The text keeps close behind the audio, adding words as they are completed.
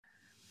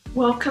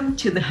Welcome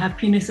to the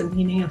Happiness and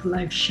Meaning of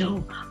Life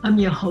show. I'm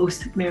your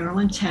host,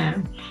 Marilyn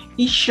Tam.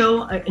 Each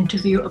show, I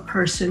interview a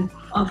person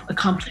of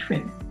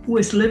accomplishment who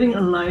is living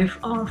a life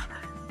of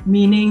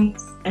meaning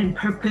and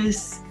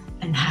purpose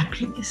and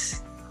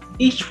happiness.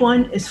 Each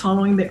one is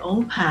following their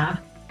own path.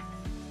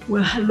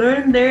 We'll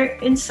learn their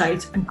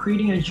insights on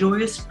creating a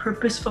joyous,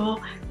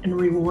 purposeful, and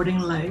rewarding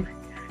life.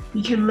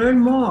 You can learn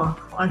more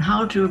on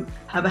how to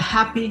have a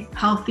happy,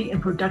 healthy,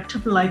 and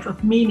productive life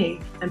of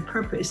meaning and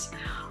purpose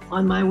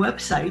on my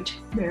website,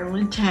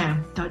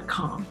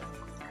 marilyntam.com.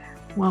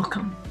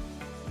 Welcome.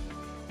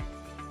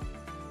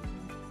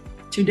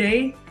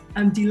 Today,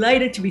 I'm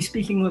delighted to be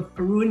speaking with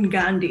Arun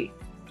Gandhi.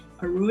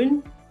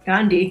 Arun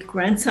Gandhi,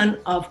 grandson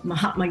of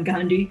Mahatma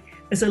Gandhi,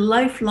 is a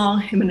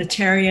lifelong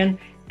humanitarian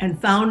and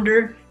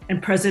founder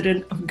and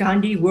president of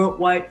Gandhi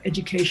Worldwide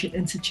Education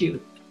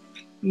Institute.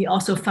 He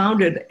also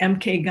founded the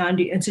MK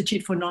Gandhi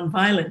Institute for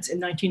Nonviolence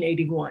in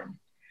 1981.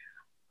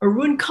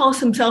 Arun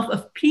calls himself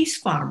a peace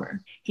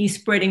farmer. He's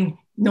spreading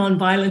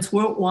nonviolence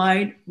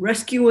worldwide,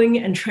 rescuing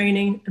and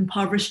training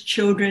impoverished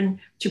children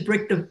to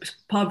break the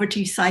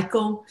poverty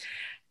cycle,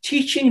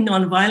 teaching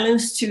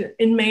nonviolence to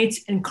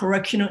inmates in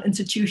correctional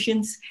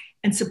institutions,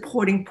 and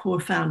supporting poor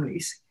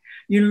families.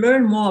 You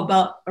learn more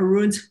about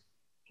Arun's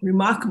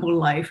remarkable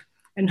life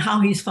and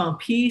how he's found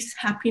peace,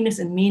 happiness,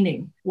 and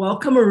meaning.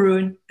 Welcome,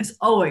 Arun. As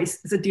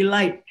always, it's a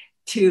delight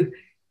to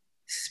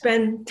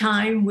spend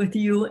time with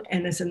you,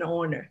 and it's an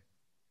honor.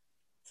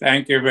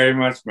 Thank you very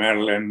much,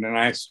 Marilyn.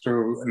 Nice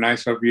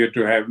of you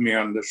to have me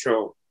on the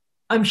show.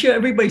 I'm sure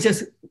everybody's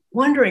just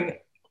wondering,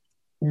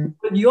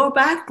 with your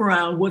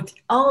background, with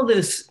all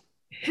this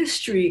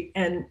history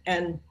and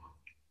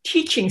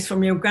teachings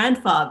from your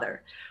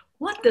grandfather,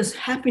 what does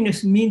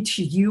happiness mean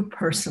to you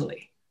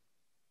personally?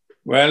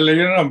 Well,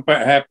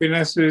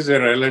 happiness is a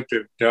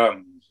relative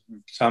term.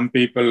 Some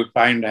people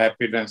find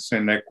happiness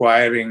in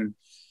acquiring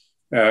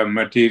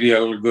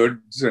material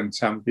goods, and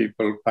some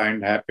people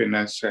find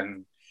happiness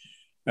in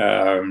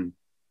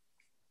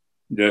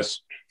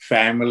just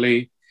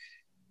family.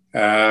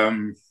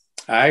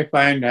 I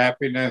find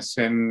happiness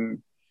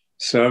in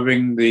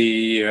serving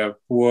the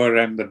poor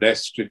and the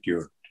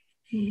destitute.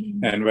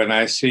 Mm-hmm. And when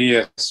I see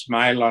a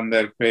smile on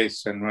their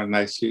face, and when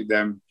I see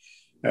them,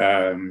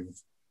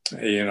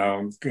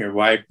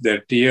 wipe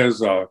their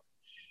tears off,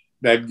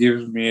 that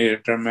gives me a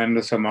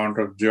tremendous amount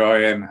of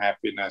joy and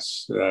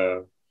happiness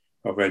of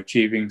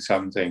achieving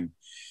something.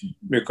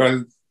 Mm-hmm.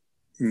 Because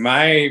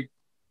my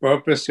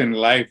purpose in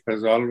life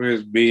has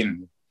always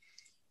been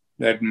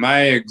that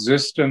my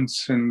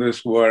existence in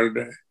this world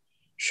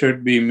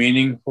should be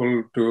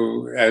meaningful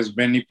to as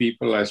many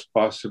people as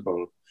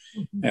possible.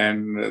 Mm-hmm.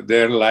 And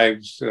their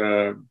lives,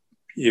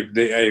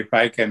 if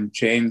I can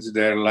change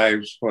their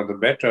lives for the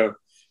better,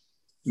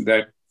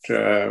 that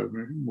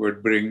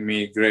would bring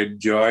me great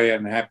joy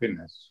and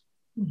happiness.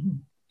 Mm-hmm.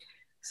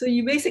 So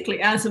you basically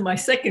answered my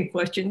second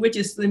question, which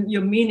is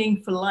your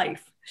meaning for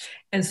life.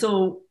 And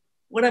so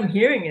what I'm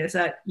hearing is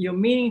that your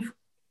meaning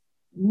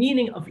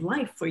of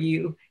life for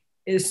you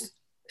is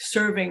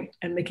serving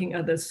and making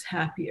others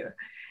happier.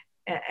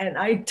 And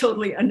I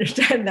totally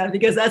understand that,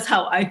 because that's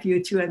how I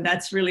feel too. And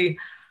that's really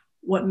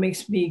what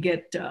makes me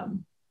get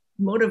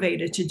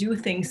motivated to do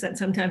things that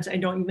sometimes I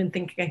don't even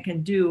think I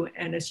can do.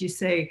 And as you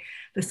say,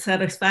 the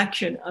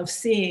satisfaction of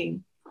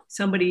seeing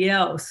somebody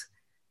else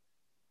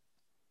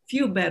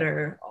feel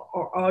better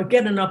or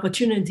get an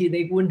opportunity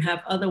they wouldn't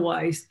have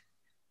otherwise,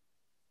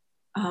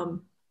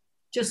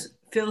 just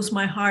fills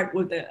my heart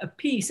with a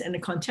peace and a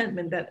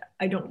contentment that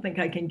I don't think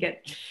I can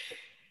get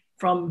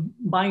from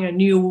buying a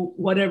new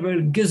whatever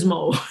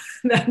gizmo.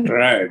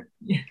 Right.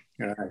 Yeah.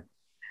 Right.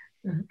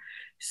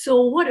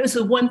 So what is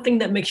the one thing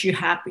that makes you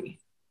happy?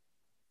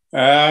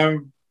 I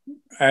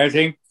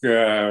think,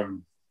 like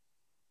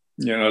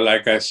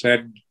I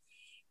said,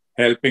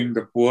 helping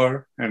the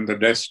poor and the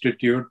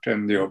destitute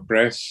and the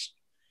oppressed.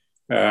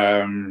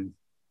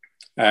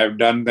 I've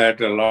done that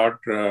a lot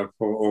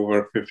for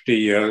over 50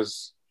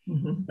 years.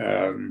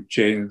 Mm-hmm.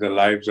 Changed the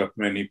lives of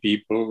many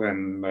people,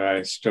 and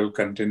I still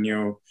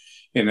continue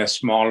in a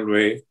small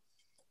way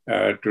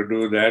to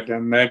do that,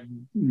 and that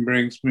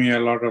brings me a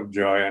lot of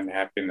joy and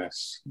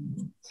happiness.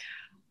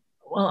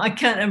 Well, I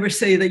can't ever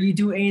say that you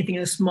do anything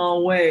in a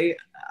small way.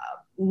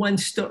 One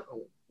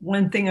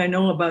thing I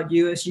know about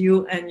you is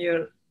you and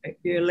your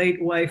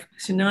late wife,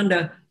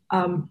 Sunanda,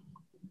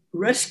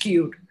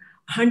 rescued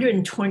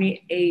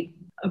 128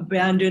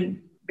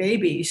 abandoned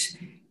babies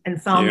and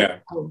found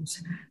their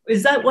homes.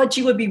 Is that what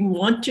you would be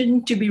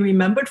wanting to be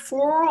remembered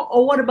for?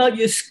 Or what about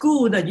your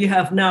school that you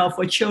have now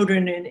for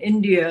children in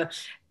India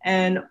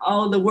and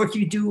all the work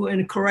you do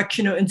in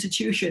correctional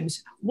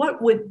institutions? What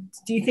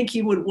do you think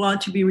you would want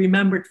to be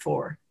remembered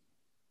for?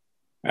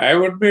 I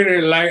would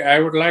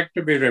like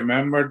to be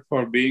remembered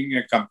for being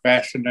a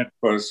compassionate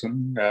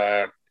person,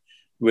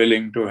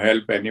 willing to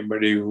help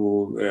anybody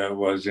who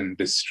was in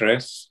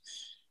distress.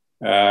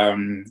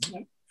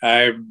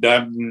 I've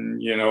done,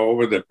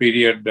 over the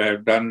period,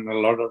 I've done a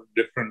lot of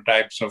different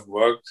types of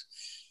work.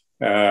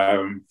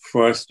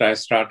 First, I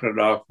started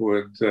off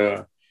with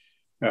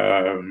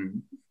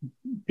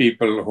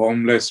people,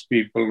 homeless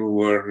people who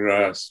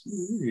were,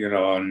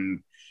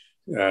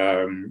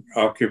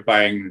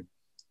 occupying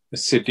the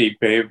city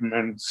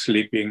pavement,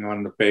 sleeping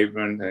on the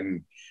pavement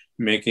and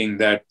making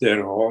that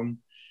their home.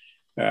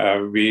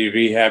 We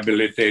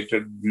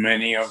rehabilitated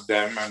many of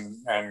them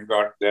and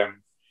got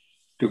them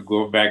to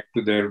go back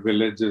to their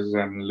villages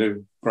and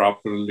live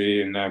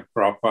properly in a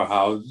proper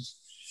house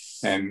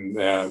and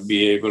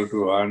be able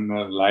to earn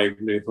a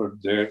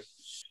livelihood there.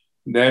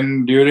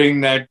 Then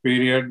during that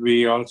period,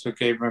 we also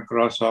came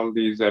across all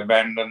these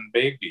abandoned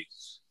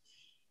babies.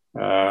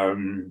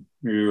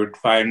 We would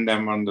find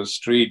them on the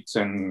streets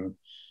and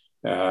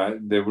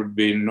there would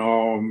be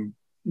no,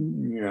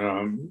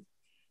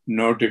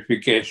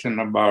 notification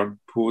about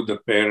who the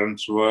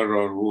parents were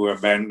or who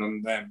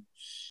abandoned them.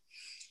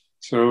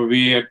 So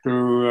we had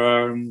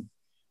to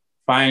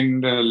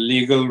find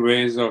legal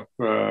ways of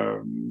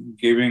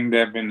giving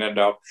them in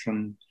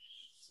adoption,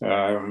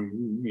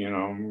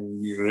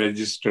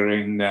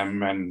 registering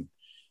them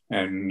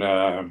and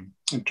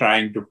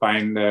trying to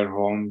find their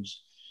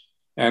homes.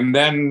 And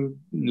then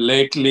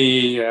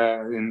lately,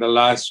 in the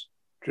last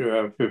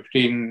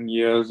 15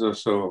 years or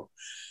so,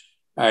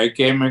 I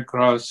came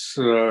across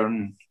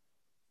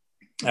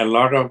a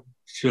lot of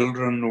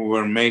children who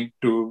were made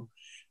to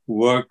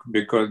work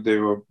because they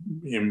were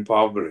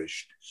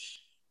impoverished.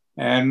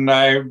 And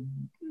I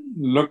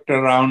looked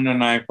around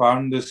and I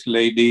found this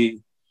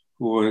lady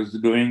who was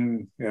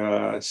doing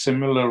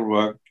similar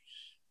work,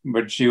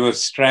 but she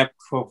was strapped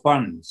for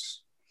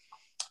funds.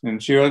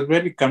 And she was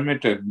very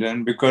committed.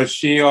 And because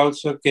she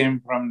also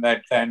came from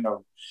that kind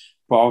of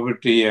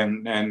poverty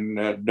and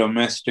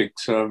domestic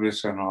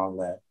service and all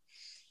that,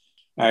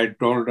 I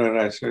told her,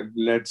 I said,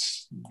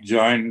 let's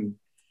join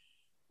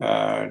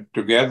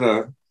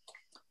together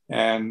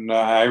and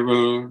I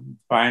will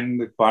find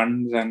the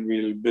funds and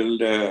we'll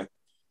build a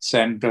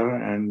center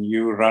and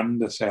you run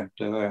the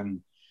center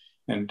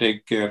and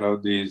take care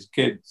of these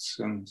kids.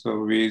 And so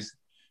we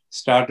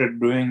started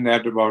doing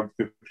that about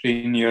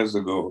 15 years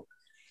ago.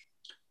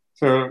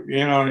 So,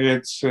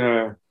 it's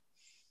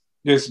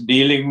just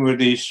dealing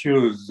with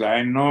issues.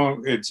 I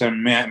know it's a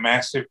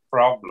massive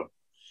problem.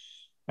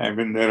 I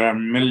mean, there are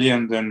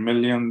millions and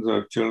millions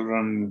of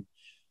children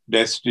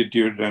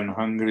destitute and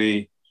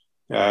hungry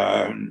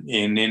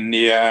in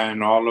India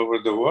and all over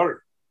the world.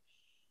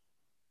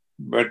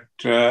 But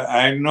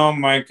I know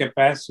my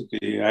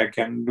capacity. I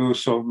can do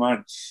so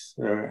much.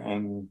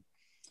 And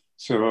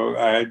so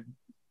I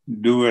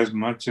do as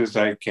much as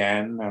I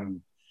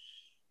can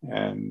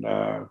and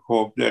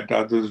hope that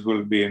others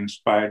will be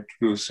inspired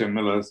to do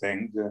similar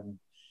things. And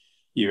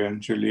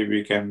eventually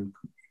we can,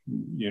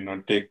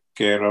 take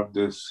care of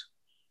this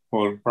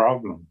whole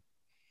problem.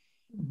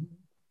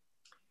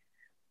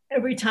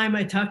 Every time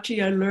I talk to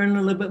you, I learn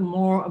a little bit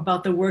more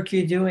about the work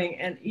you're doing.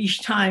 And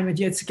each time it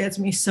just gets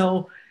me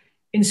so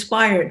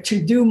inspired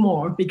to do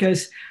more,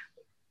 because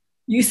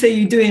you say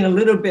you're doing a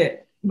little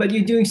bit, but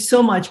you're doing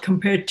so much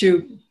compared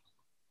to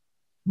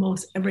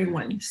most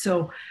everyone.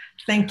 So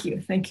thank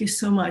you. Thank you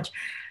so much.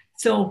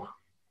 So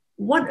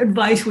what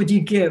advice would you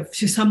give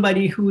to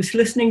somebody who's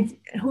listening,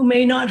 who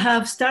may not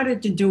have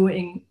started to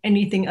doing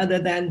anything other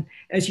than,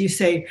 as you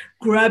say,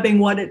 grabbing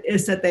what it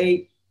is that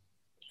they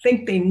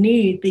think they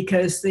need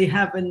because they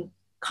haven't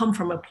come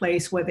from a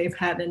place where they've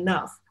had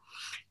enough?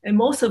 And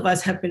most of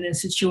us have been in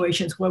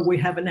situations where we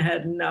haven't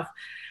had enough.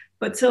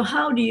 But so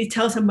how do you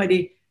tell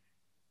somebody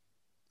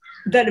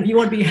that if you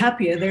want to be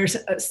happier, there's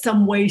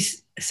some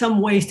ways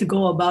to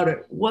go about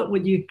it? What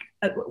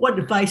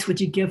advice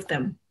would you give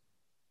them?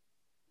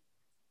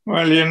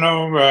 Well,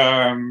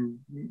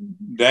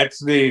 that's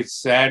the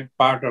sad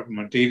part of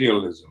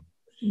materialism.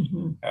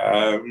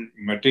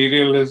 Mm-hmm.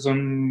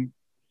 Materialism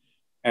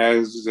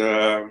has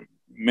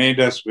made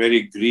us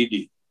very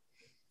greedy.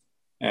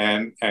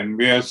 And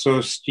we are so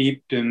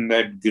steeped in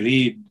that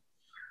greed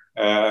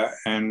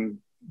and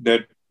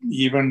that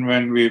even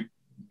when we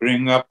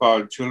bring up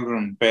our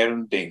children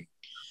parenting,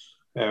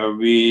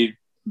 we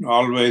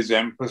always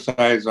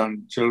emphasize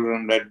on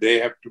children that they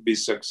have to be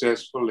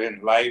successful in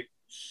life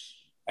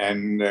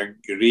and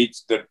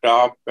reach the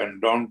top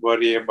and don't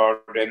worry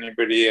about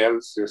anybody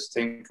else, just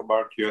think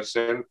about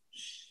yourself.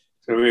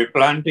 So we're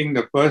planting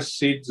the first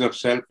seeds of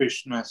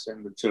selfishness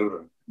in the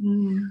children.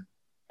 Mm.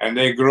 And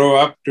they grow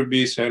up to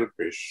be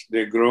selfish.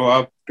 They grow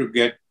up to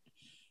get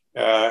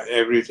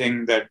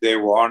everything that they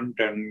want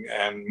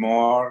and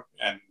more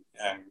and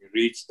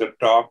reach the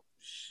top.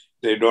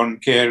 They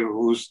don't care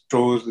whose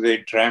toes they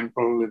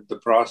trample in the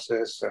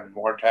process and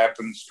what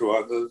happens to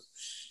others.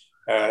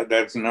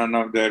 That's none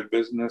of their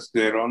business.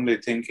 They're only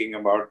thinking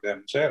about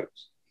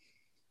themselves.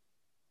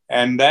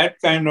 And that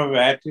kind of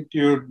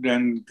attitude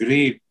and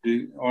greed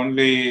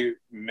only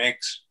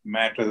makes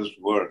matters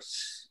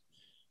worse.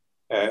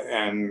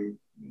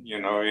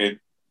 It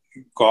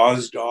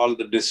caused all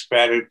the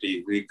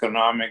disparities, the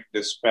economic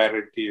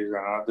disparities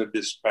and other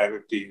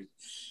disparities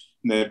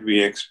that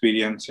we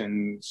experience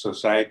in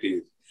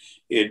societies.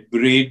 It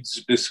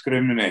breeds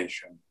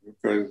discrimination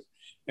because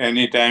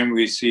anytime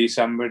we see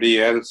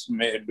somebody else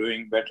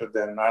doing better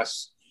than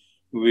us,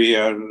 we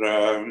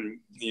are,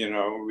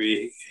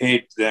 we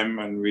hate them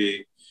and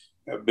we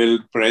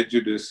build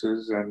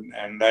prejudices,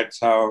 and that's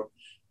how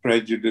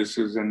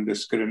prejudices and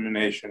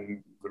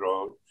discrimination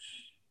grow.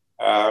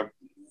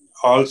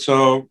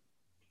 Also,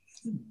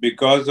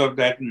 because of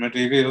that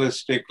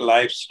materialistic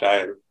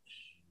lifestyle,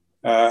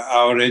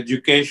 our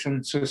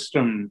education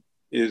system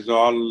is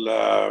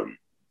all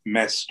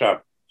messed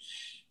up.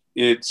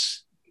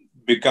 It's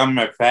become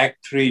a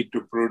factory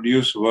to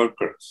produce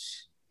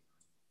workers.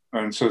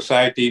 And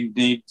society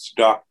needs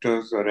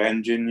doctors or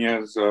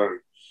engineers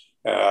or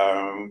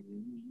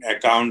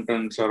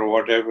accountants or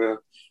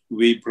whatever.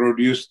 We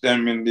produce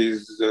them in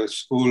these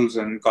schools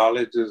and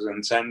colleges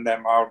and send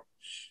them out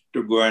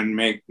to go and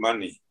make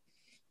money.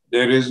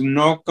 There is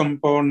no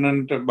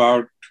component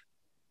about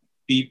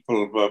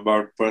people,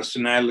 about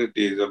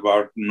personalities,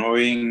 about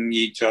knowing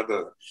each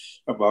other,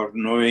 about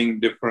knowing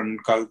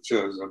different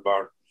cultures,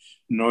 about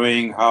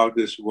knowing how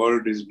this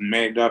world is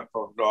made up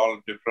of all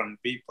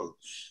different people.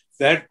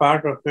 That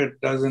part of it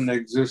doesn't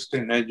exist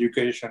in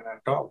education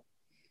at all.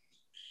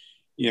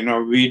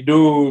 We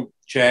do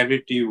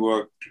charity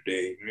work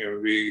today.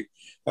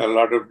 A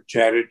lot of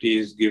charity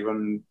is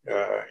given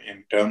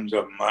in terms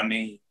of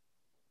money,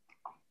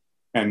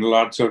 and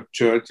lots of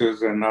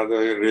churches and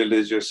other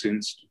religious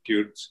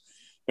institutes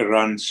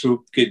run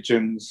soup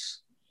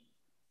kitchens.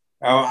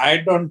 Now, I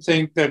don't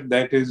think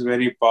that is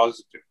very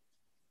positive,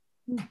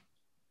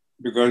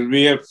 because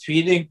we are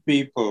feeding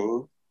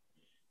people,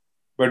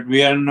 but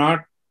we are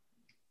not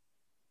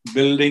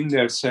building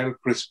their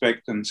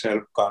self-respect and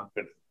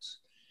self-confidence.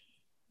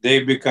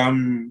 They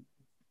become,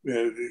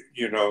 they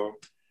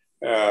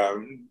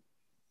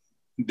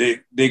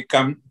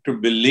come to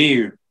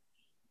believe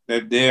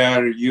that they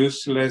are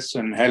useless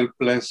and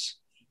helpless,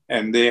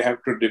 and they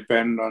have to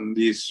depend on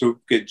these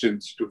soup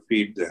kitchens to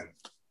feed them.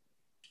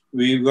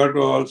 We've got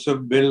to also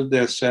build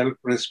their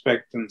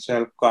self-respect and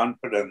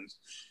self-confidence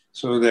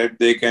so that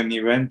they can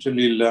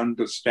eventually learn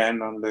to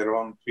stand on their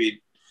own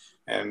feet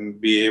and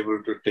be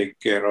able to take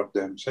care of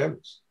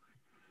themselves.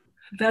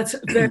 That's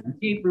very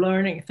deep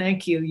learning.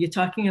 Thank you. You're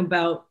talking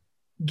about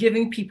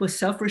giving people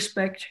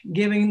self-respect,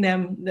 giving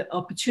them the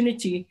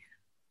opportunity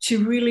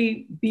to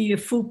really be a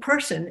full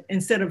person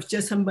instead of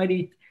just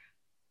somebody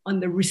on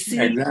the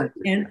receiving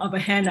end of a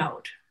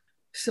handout.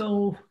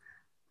 So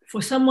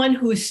for someone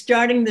who is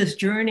starting this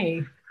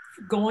journey,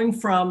 going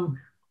from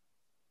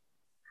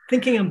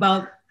thinking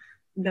about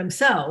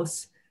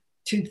themselves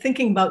to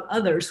thinking about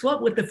others,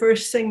 what would the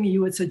first thing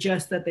you would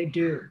suggest that they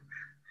do?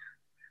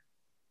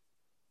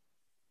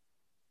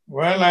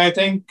 Well, I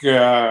think,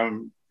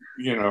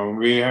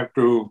 we have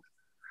to,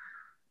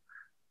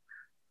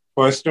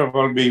 first of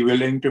all, be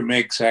willing to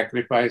make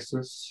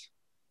sacrifices.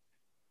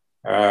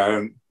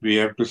 We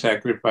have to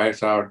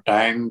sacrifice our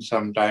time.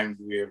 Sometimes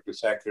we have to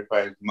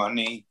sacrifice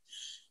money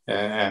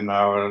and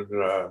our,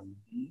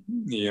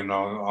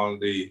 all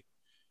the...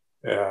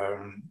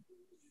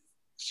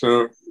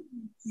 So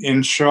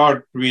in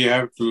short, we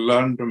have to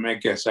learn to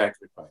make a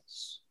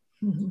sacrifice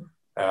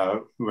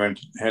when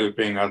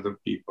helping other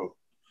people.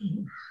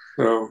 Mm-hmm.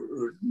 So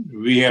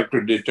we have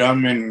to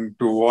determine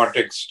to what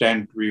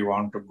extent we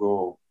want to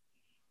go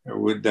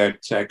with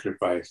that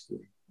sacrifice.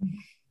 Mm-hmm.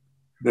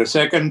 The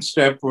second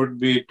step would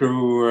be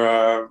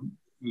to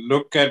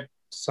look at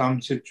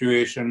some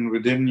situation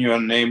within your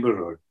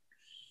neighborhood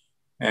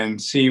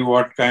and see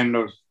what kind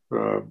of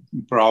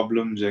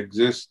problems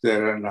exist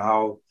there and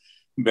how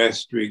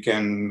best we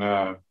can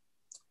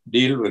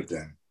deal with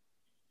them.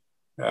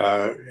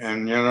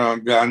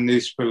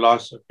 Gandhi's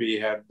philosophy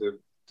had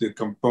the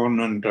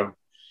component of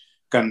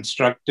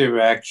constructive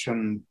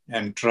action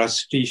and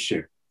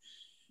trusteeship.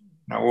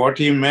 Now, what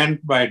he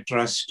meant by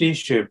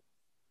trusteeship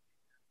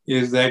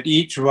is that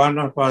each one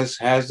of us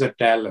has a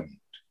talent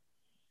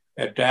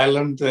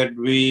that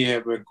we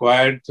have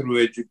acquired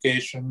through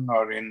education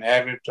or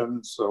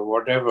inheritance or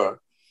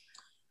whatever,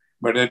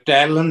 but a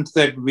talent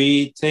that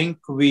we think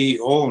we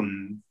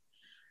own,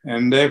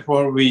 and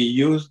therefore we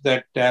use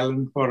that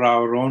talent for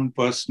our own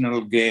personal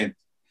gain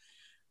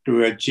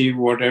to achieve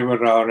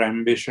whatever our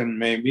ambition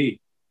may be.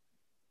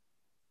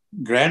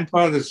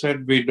 Grandfather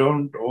said we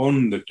don't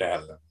own the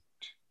talent.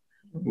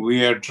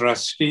 We are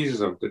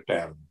trustees of the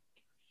talent.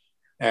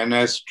 And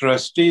as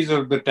trustees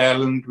of the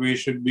talent, we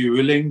should be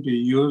willing to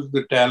use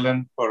the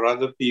talent for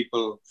other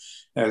people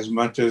as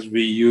much as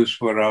we use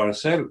for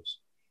ourselves,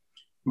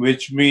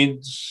 which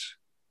means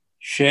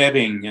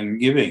sharing and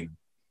giving.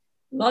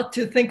 A lot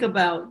to think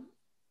about,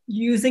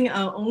 using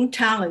our own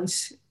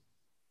talents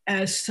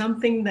as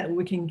something that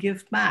we can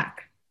give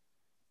back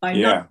by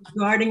not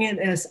regarding it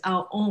as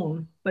our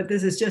own, but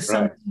this is just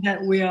something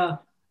that we are,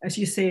 as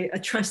you say, a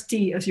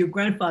trustee, as your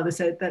grandfather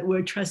said, that we're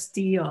a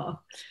trustee of,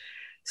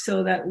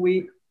 so that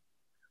we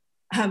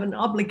have an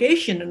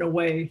obligation in a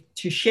way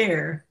to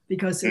share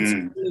because it's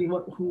really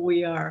who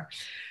we are.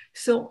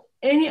 So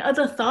any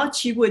other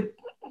thoughts you would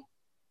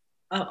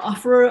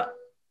offer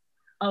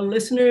our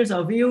listeners,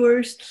 our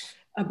viewers,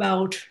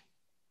 about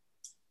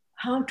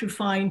how to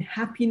find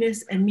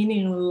happiness and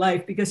meaning in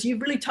life? Because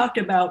you've really talked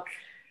about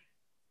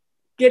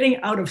getting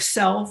out of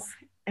self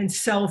and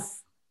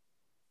self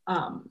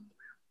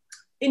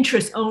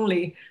interest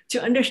only to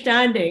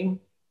understanding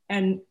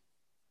and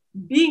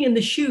being in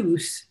the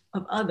shoes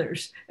of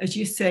others, as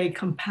you say,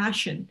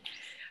 compassion.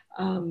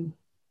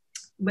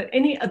 But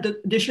any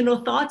additional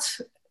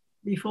thoughts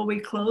before we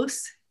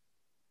close?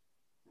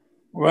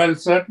 Well,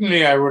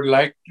 certainly I would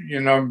like,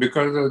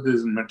 because of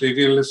this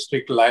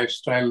materialistic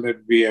lifestyle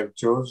that we have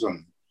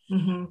chosen,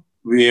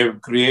 we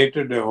have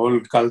created a whole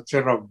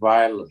culture of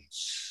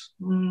violence,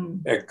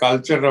 a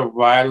culture of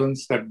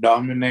violence that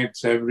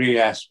dominates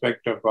every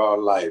aspect of our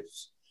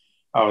lives,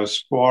 our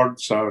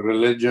sports, our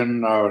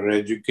religion, our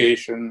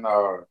education,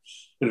 our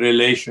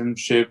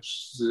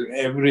relationships,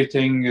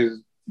 everything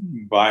is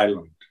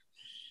violent.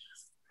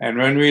 And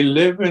when we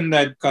live in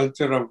that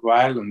culture of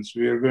violence,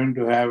 we are going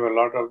to have a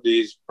lot of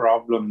these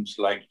problems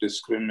like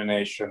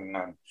discrimination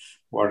and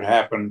what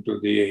happened to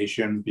the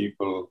Asian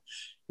people.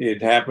 It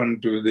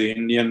happened to the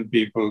Indian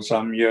people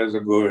some years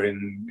ago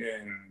in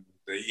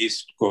the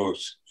East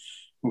Coast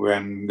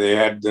when they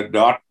had the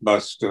dot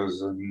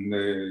busters and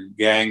the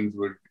gangs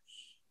would,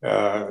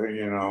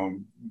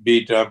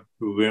 beat up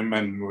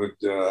women with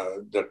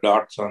the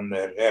dots on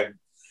their head.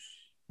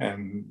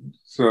 And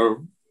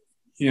so,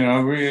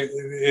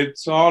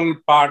 it's all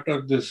part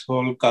of this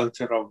whole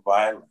culture of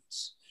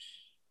violence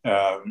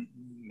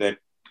that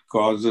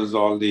causes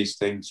all these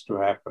things to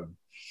happen.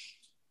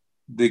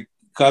 The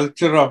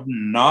culture of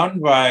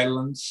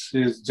non-violence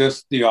is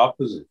just the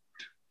opposite.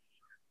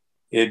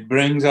 It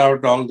brings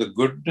out all the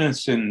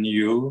goodness in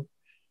you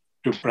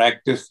to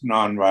practice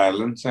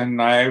non-violence.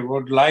 And I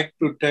would like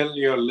to tell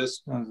your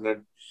listeners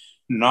that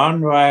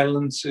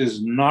non-violence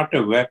is not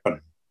a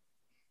weapon.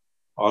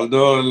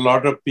 Although a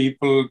lot of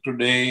people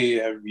today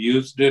have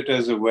used it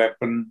as a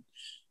weapon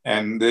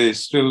and they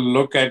still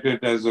look at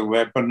it as a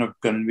weapon of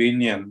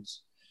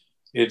convenience,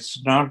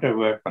 it's not a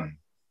weapon.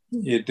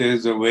 It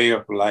is a way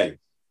of life.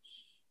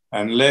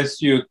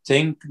 Unless you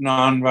think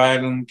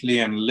non-violently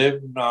and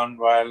live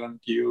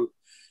non-violent, you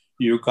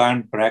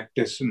can't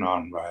practice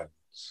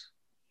non-violence.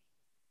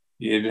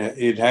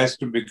 It has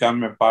to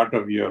become a part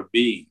of your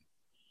being.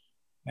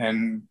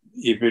 And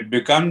if it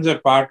becomes a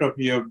part of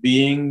your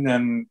being,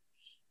 then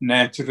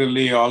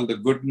naturally all the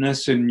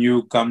goodness in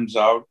you comes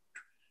out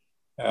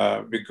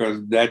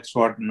because that's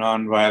what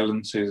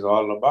non-violence is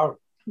all about.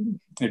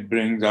 It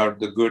brings out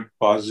the good,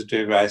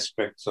 positive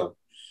aspects of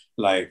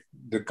life.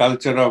 The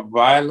culture of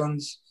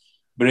violence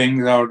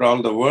brings out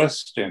all the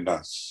worst in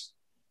us,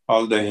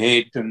 all the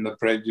hate and the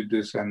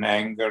prejudice and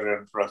anger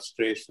and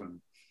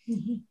frustration,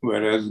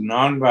 whereas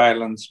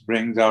non-violence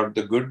brings out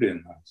the good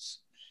in us.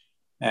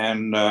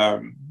 And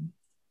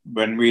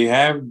when we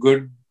have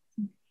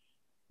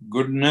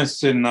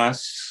goodness in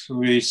us,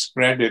 we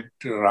spread it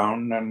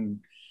around and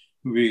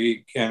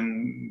we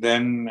can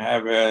then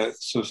have a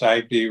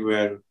society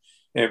where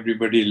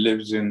everybody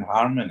lives in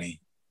harmony.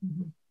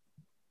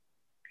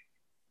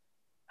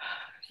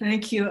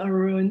 Thank you,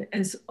 Arun.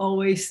 As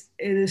always,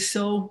 it is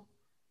so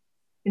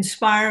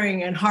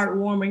inspiring and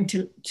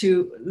heartwarming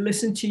to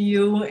listen to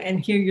you and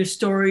hear your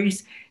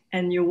stories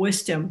and your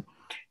wisdom.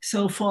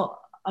 So for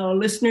our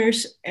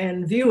listeners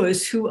and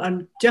viewers who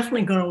are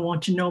definitely going to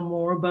want to know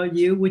more about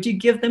you, would you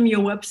give them your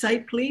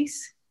website,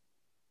 please?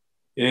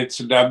 It's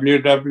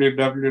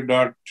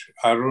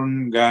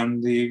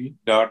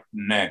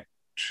www.arungandhi.net.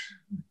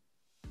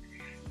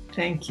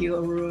 Thank you,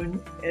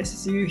 Arun.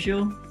 As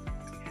usual,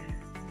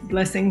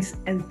 blessings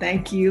and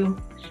thank you.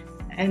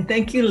 And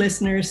thank you,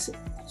 listeners,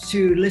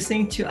 to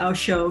listening to our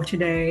show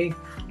today.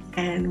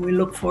 And we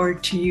look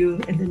forward to you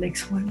in the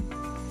next one.